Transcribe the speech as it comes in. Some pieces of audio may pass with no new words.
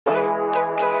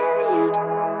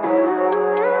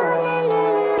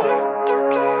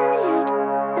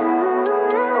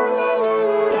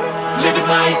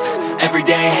life, every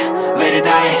day, late at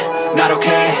night, not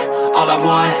okay. All I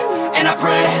want, and I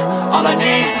pray, all I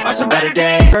need are some better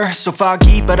days. So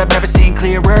foggy, but I've never seen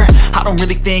clearer. I don't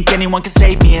really think anyone can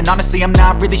save me, and honestly I'm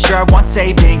not really sure I want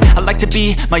saving. I like to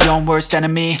be my own worst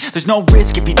enemy. There's no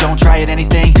risk if you don't try at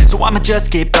anything, so I'ma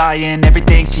just keep buying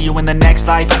everything. See you in the next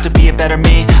life, hope to be a better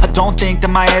me. I don't think that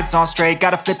my head's on straight,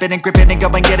 gotta flip it and grip it and go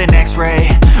and get an x-ray.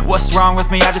 What's wrong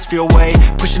with me? I just feel weight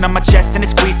pushing on my chest and it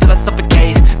squeezes till I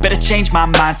suffocate. Better change my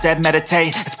mindset,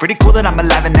 meditate. It's pretty cool that I'm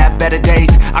alive and have better days.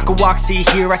 I could walk, see,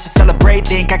 hear, I should celebrate.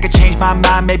 Think I could change my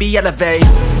mind, maybe elevate.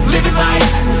 Living life,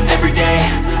 every day,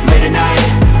 late at night,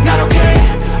 not okay.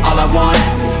 All I want,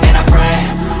 and I pray,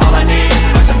 all I need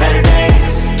are some better days.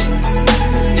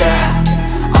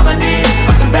 Yeah, all I need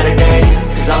are some better days.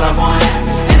 Cause all I want,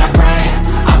 and I pray,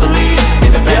 I believe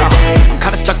in the better days. I'm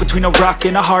kinda stuck between a rock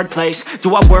and a hard place.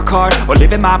 Do I work hard or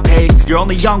live at my pace? You're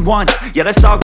only young once, yeah, let's all